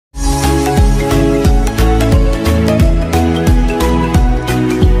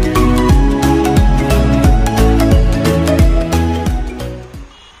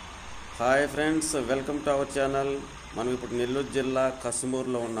Channel. మనం ఇప్పుడు నెల్లూరు జిల్లా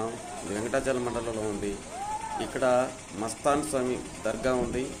కసుమూరులో ఉన్నాం. వెంకటాచలం మండలంలో ఉంది. ఇక్కడ మస్తాన్ స్వామి దర్గా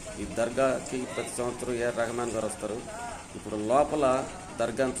ఉంది. ఈ దర్గాకి ప్రతి సంవత్సరం రెహమాన్ గారు వస్తారు. ఇప్పుడు లోపల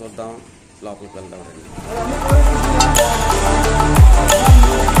దర్గాను చూద్దాం, లోపలికి వెళ్దాం రండి.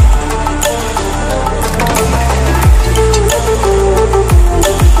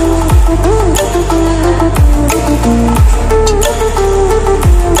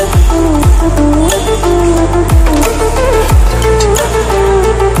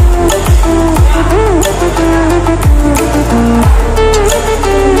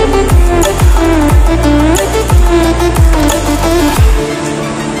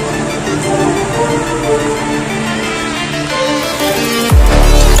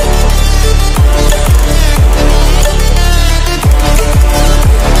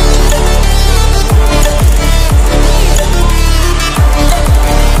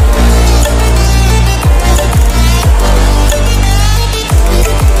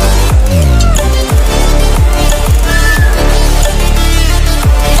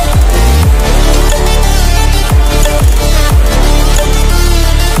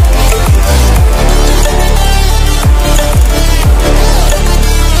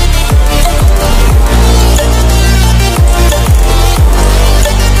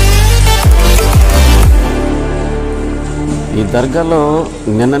 ఈ దర్గాలో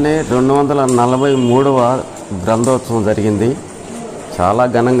నిన్ననే 243వ గ్రంథోత్సవం జరిగింది. చాలా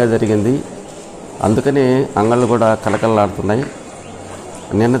ఘనంగా జరిగింది. అందుకని అంగళ్ళు కూడా కలకలలాడుతున్నాయి.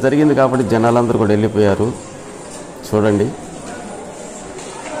 నిన్న జరిగింది కాబట్టి జనాలందరూ కూడా వెళ్ళిపోయారు. చూడండి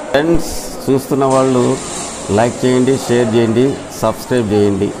ఫ్రెండ్స్, చూస్తున్న వాళ్ళు లైక్ చేయండి, షేర్ చేయండి, సబ్స్క్రైబ్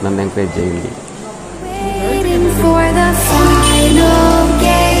చేయండి, నన్ను ఎంకరేజ్ చేయండి.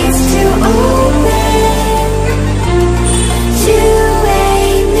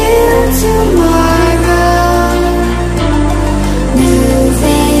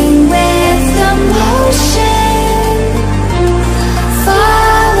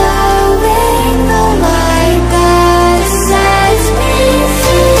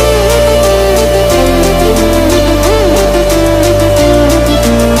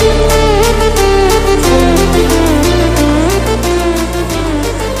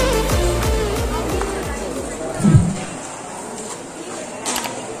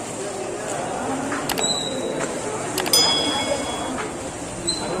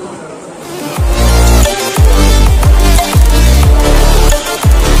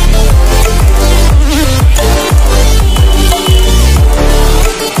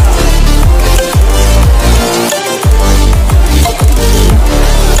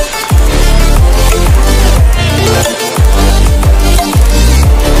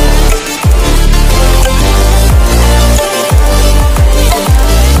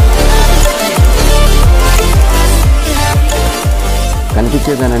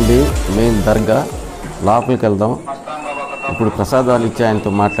 కనిపించేదేనండి మెయిన్ దర్గా. లోపలికి వెళ్దాం. ఇప్పుడు ప్రసాదాలు ఇచ్చి ఆయనతో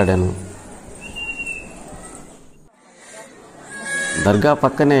మాట్లాడాను. దర్గా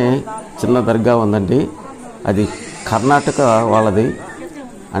పక్కనే చిన్న దర్గా ఉందండి. అది కర్ణాటక వాళ్ళది.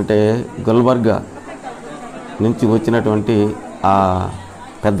 అంటే గుల్బర్గా నుంచి వచ్చినటువంటి ఆ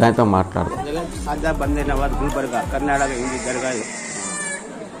పెద్ద ఆయనతో మాట్లాడతాం.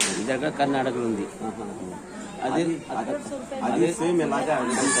 కర్ణాటకలో ఉంది. అది సేమ్ ఇలాగా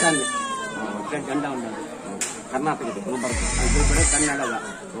జెండా ఉన్నది. కర్ణాటక కర్ణాటక.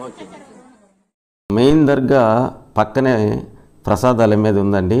 ఓకే. మెయిన్ దర్గా పక్కనే ప్రసాదాల మీద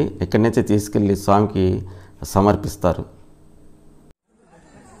ఉందండి. ఇక్కడి నుంచి తీసుకెళ్ళి స్వామికి సమర్పిస్తారు.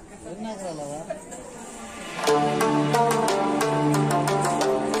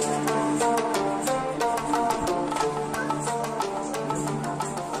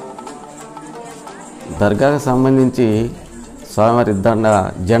 దర్గాకు సంబంధించి స్వామివారి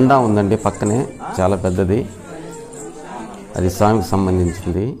జెండా ఉందండి పక్కనే, చాలా పెద్దది. అది స్వామికి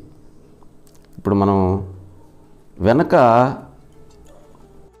సంబంధించింది. ఇప్పుడు మనం వెనక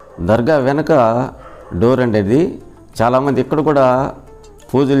దర్గా వెనక డోర్ అండి. అది చాలామంది ఇక్కడ కూడా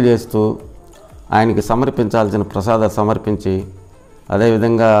పూజలు చేస్తూ ఆయనకి సమర్పించాల్సిన ప్రసాదాలు సమర్పించి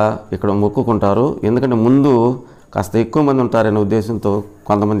అదేవిధంగా ఇక్కడ మొక్కుకుంటారు. ఎందుకంటే ముందు కాస్త ఎక్కువ మంది ఉంటారనే ఉద్దేశంతో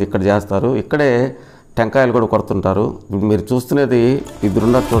కొంతమంది ఇక్కడ చేస్తారు. ఇక్కడే టెంకాయలు కూడా కొడుతుంటారు. ఇప్పుడు మీరు చూస్తున్నది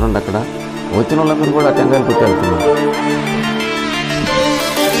ఇద్దరున్నారు చూడండి. అక్కడ వచ్చిన వాళ్ళందరూ కూడా టెంకాయలు కొట్టి వెళ్తున్నారు.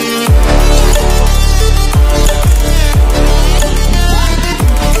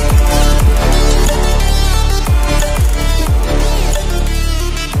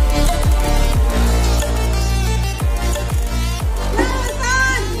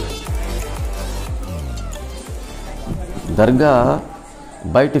 దర్గా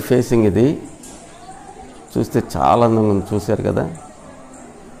బయట ఫేసింగ్ ఇది. చూస్తే చాలా అందంగా ఉంది. చూశారు కదా,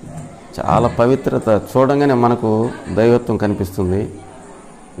 చాలా పవిత్రత, చూడంగానే మనకు దైవత్వం కనిపిస్తుంది.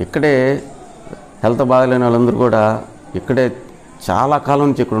 ఇక్కడే హెల్త్ బాగాలేని వాళ్ళందరూ కూడా ఇక్కడే చాలా కాలం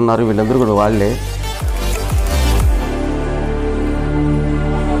నుంచి ఇక్కడ ఉన్నారు. వీళ్ళందరూ కూడా వాళ్ళే.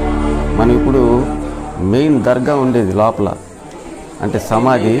 మనం ఇప్పుడు మెయిన్ దర్గా ఉండేది లోపల, అంటే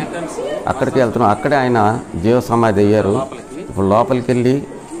సమాధి, అక్కడికి వెళ్తున్నాం. అక్కడే ఆయన జీవ సమాధి అయ్యారు. ఇప్పుడు లోపలికి వెళ్ళి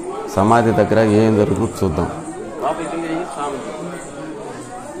సమాధి దగ్గర ఏం జరుగుతుందో చూద్దాం.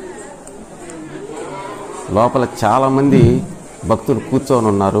 లోపల చాలామంది భక్తులు కూర్చొని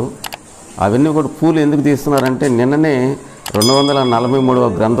ఉన్నారు. అవన్నీ కూడా పూలు ఎందుకు తీస్తున్నారంటే నిన్ననే 243వ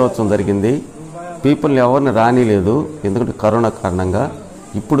గ్రంథోత్సవం జరిగింది. పీపుల్ని ఎవరిని రానిలేదు, ఎందుకంటే కరోనా కారణంగా.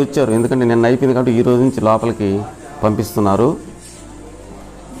 ఇప్పుడు వచ్చారు, ఎందుకంటే నిన్న అయిపోయింది కాబట్టి ఈ రోజు నుంచి లోపలికి పంపిస్తున్నారు.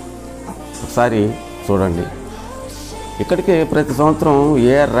 ఒకసారి చూడండి. ఇక్కడికి ప్రతి సంవత్సరం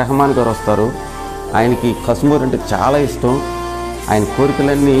ఏఆర్ రెహమాన్ గారు వస్తారు. ఆయనకి కసుమూరు అంటే చాలా ఇష్టం. ఆయన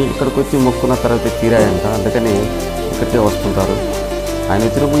కోరికలన్నీ ఇక్కడికి వచ్చి మొక్కున్న తర్వాత తీరాయంట, అందుకని ఇక్కడికే వస్తుంటారు. ఆయన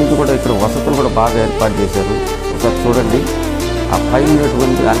వచ్చినప్పటి నుంచి కూడా ఇక్కడ వసతులు కూడా బాగా ఏర్పాటు చేశారు. ఒకసారి చూడండి. ఆ పైన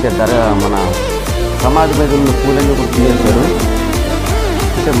ఉన్నటువంటి అంటే మన సమాధి మీద ఉన్న పూలన్నీ కూడా తీసేశారు,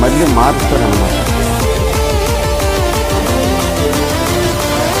 అంటే మళ్ళీ మారుస్తారన్నమాట.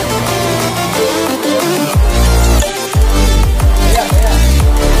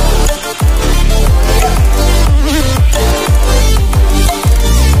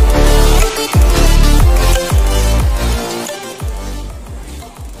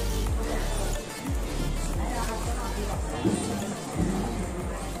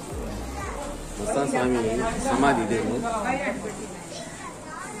 స్వామి సమాధి ఇదేమో.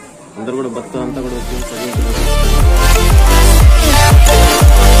 అందరూ కూడా భక్తులు అంతా కూడా వచ్చి చదువుతున్నారు.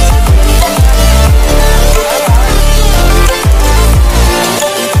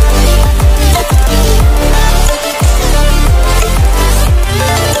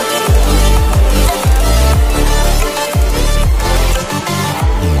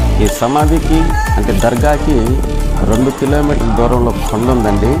 ఈ సమాధికి అంటే దర్గాకి 2 కిలోమీటర్ల దూరంలో కొండ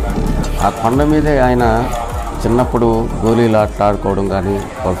ఉందండి. ఆ కొండ మీదే ఆయన చిన్నప్పుడు గోళీలు ఆడుకోవడం కానీ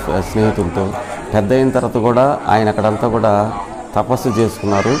స్నేహితులతో, పెద్ద అయిన తర్వాత కూడా ఆయన అక్కడంతా కూడా తపస్సు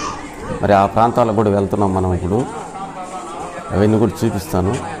చేసుకున్నారు. మరి ఆ ప్రాంతాలకు కూడా వెళ్తున్నాం మనం ఇప్పుడు. అవన్నీ కూడా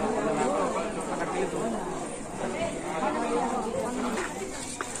చూపిస్తాను.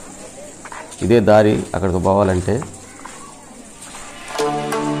 ఇదే దారి అక్కడికి పోవాలంటే.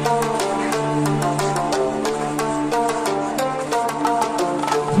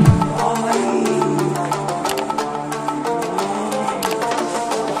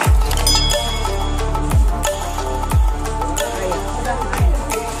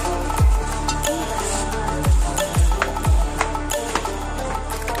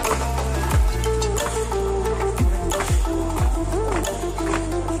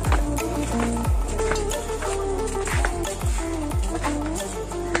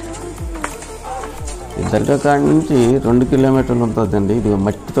 దర్గా కాడ నుంచి 2 కిలోమీటర్లు ఉంటుందండి. ఇది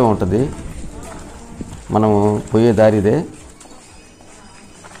మట్టితో ఉంటుంది. మనము పోయే దారి ఇదే.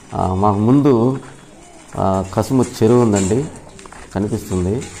 మాకు ముందు కసుమూరు చెరువు ఉందండి,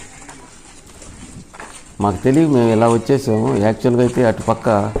 కనిపిస్తుంది. మాకు తెలియదు, మేము ఇలా వచ్చేసాము. యాక్చువల్గా అయితే అటు పక్క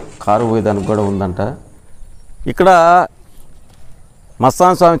కారు పోయేదానికి కూడా ఉందంట. ఇక్కడ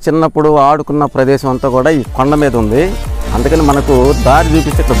మస్తాన్ స్వామి చిన్నప్పుడు ఆడుకున్న ప్రదేశం అంతా కూడా ఈ కొండ మీద ఉంది. అందుకని మనకు దారి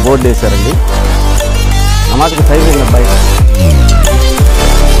చూపిస్తే ఇక్కడ బోర్డు వేశారండి. నమాజ్కి సైజ్ అయింది అబ్బాయి.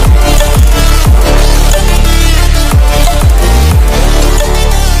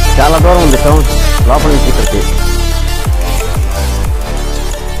 చాలా దూరం ఉంది టౌన్ లోపల నుంచి ఇక్కడికి.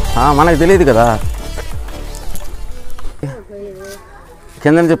 మనకు తెలియదు కదా.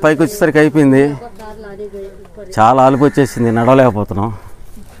 కింద నుంచి పైకి వచ్చేసరికి అయిపోయింది. చాలా అలుపు వచ్చేసింది, నడవలేకపోతున్నాం.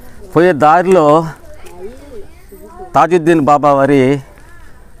 పోయే దారిలో తాజుద్దీన్ బాబా వారి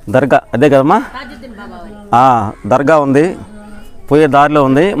దర్గా, అదే కదమ్మా, దర్గా ఉంది. పోయే దారిలో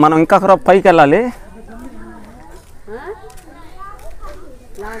ఉంది. మనం ఇంకా పైకి వెళ్ళాలి.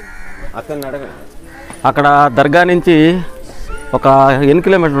 అక్కడ దర్గా నుంచి ఒక ఎన్ని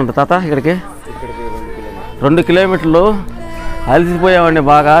కిలోమీటర్లు ఉంటుంది తాత ఇక్కడికి? 2 కిలోమీటర్లు. అలసిపోయామండి,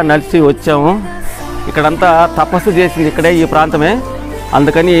 బాగా నడిచి వచ్చాము. ఇక్కడంతా తపస్సు చేసింది ఇక్కడే, ఈ ప్రాంతమే.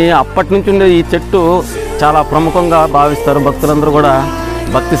 అందుకని అప్పటి నుంచి ఉండే ఈ చెట్టు చాలా ప్రముఖంగా భావిస్తారు. భక్తులందరూ కూడా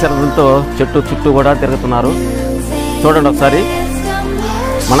భక్తి శ్రద్ధలతో చెట్టు చుట్టూ కూడా తిరుగుతున్నారు. చూడండి ఒకసారి,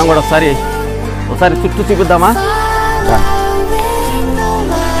 మనం కూడా ఒకసారి చుట్టూ చూపిద్దామా?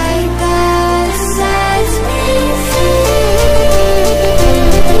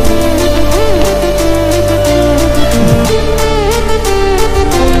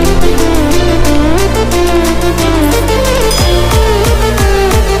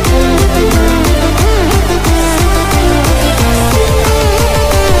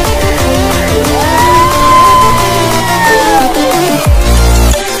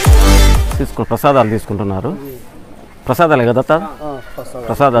 ప్రసాదాలు తీసుకుంటున్నారు. ప్రసాదాలే కదా తాత?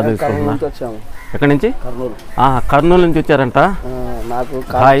 ప్రసాదాలు తీసుకుంటున్నారు. ఎక్కడి నుంచి? కర్నూలు నుంచి వచ్చారంట. నాకు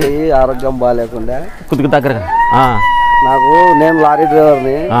ఆరోగ్యం బాగాలేకుండా కొద్దిగా దగ్గరగా. నాకు నేను లారీ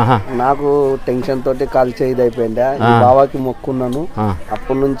డ్రైవర్ని. నాకు టెన్షన్ తోటి కాలు చేయి అయిపోయిందా. బాబాకి మొక్కున్నాను.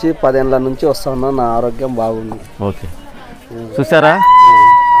 అప్పటి నుంచి 10 ఏళ్ళ నుంచి వస్తాను. నా ఆరోగ్యం బాగుంది. ఓకే, చూసారా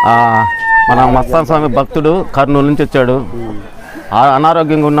మన మస్తాన్ స్వామి భక్తుడు కర్నూలు నుంచి వచ్చాడు.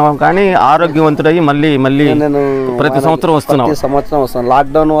 అనారోగ్యంగా ఉన్నాం కానీ ఆరోగ్యవంతుడయ్యి మళ్ళీ నేను ప్రతి సంవత్సరం వస్తాను.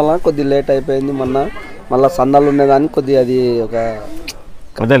 లాక్డౌన్ వల్ల కొద్ది లేట్ అయిపోయింది. మళ్ళీ సందాలు ఉన్నాయి కానీ కొద్ది అది ఒక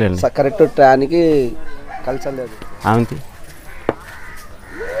కరెక్ట్ టైంకి కలిసలేదు.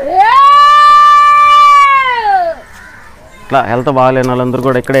 ఇట్లా హెల్త్ బాగాలేని వాళ్ళందరూ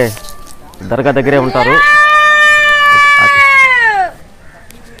కూడా ఇక్కడే దర్గా దగ్గరే ఉంటారు.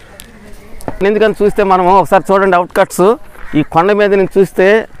 ఎందుకని చూస్తే మనము ఒకసారి చూడండి అవుట్ కట్స్. ఈ కొండ మీద నుంచి చూస్తే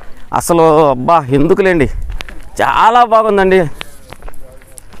అసలు అబ్బా ఎందుకులేండి, చాలా బాగుందండి.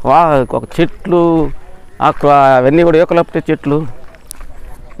 ఒక చెట్లు అవన్నీ కూడా యూకలిప్టస్ చెట్లు.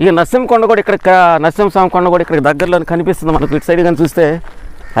 ఈ నరసింహకొండ కూడా ఇక్కడ నరసింహస్వామి కొండ కూడా ఇక్కడ దగ్గరలో కనిపిస్తుంది మనకు. ఇటు సైడ్ కానీ చూస్తే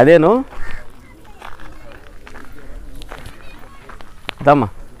అదేను దమ్మా.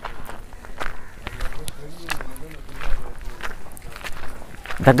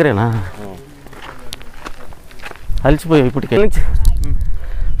 దగ్గరేనా? అలిచిపోయావు ఇప్పటికే నుంచి.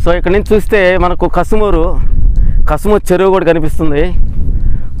 సో ఇక్కడ నుంచి చూస్తే మనకు కసుమూరు చెరువు కూడా కనిపిస్తుంది.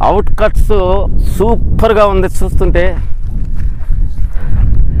 అవుట్ కట్స్ సూపర్గా ఉంది. చూస్తుంటే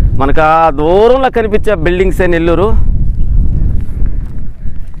మనకు ఆ దూరంలో కనిపించే బిల్డింగ్సే నెల్లూరు.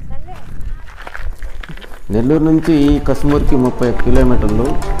 నెల్లూరు నుంచి కసుమూరుకి 30 కిలోమీటర్లు.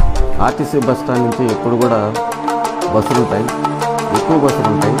 ఆర్టీసీ బస్ స్టాండ్ నుంచి ఎప్పుడు కూడా బస్సులు ఉంటాయి, ఎక్కువ బస్సులు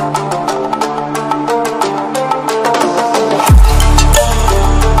ఉంటాయి.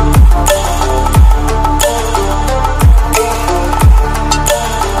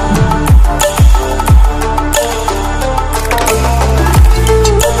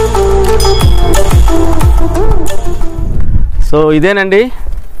 సో ఇదేనండి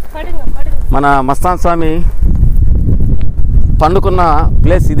మన మస్తాన్ స్వామి పండుకున్న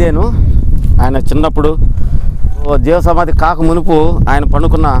ప్లేస్ ఇదేను. ఆయన చిన్నప్పుడు జీవ సమాధి కాక మునుపు ఆయన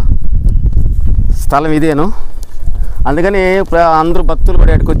పండుకున్న స్థలం ఇదేను. అందుకని అందరూ భక్తులు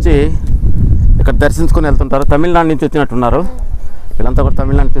కూడా ఇక్కడికి వచ్చి ఇక్కడ దర్శించుకొని వెళ్తుంటారు. తమిళనాడు నుంచి వచ్చినట్టున్నారు వీళ్ళంతా కూడా.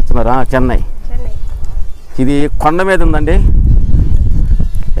 తమిళనాడు నుంచి వచ్చినారు, చెన్నై. ఇది కొండ మీద ఉందండి.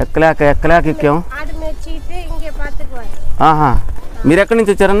 ఎక్కలేక ఎక్కాం. మీరు ఎక్కడి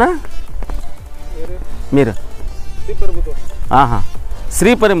నుంచి వచ్చారన్నా? మీరు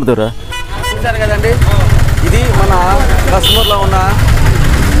శ్రీపెరంబదూరు చూశారు కదండి. ఇది మన కసుమూరులో ఉన్న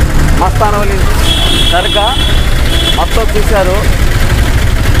మస్తానవలి దర్గా మొత్తం చూశారు.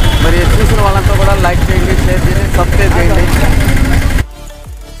 మరి చూసిన వాళ్ళంతా కూడా లైక్ చేయండి, షేర్ చేయండి, సబ్స్క్రైబ్ చేయండి.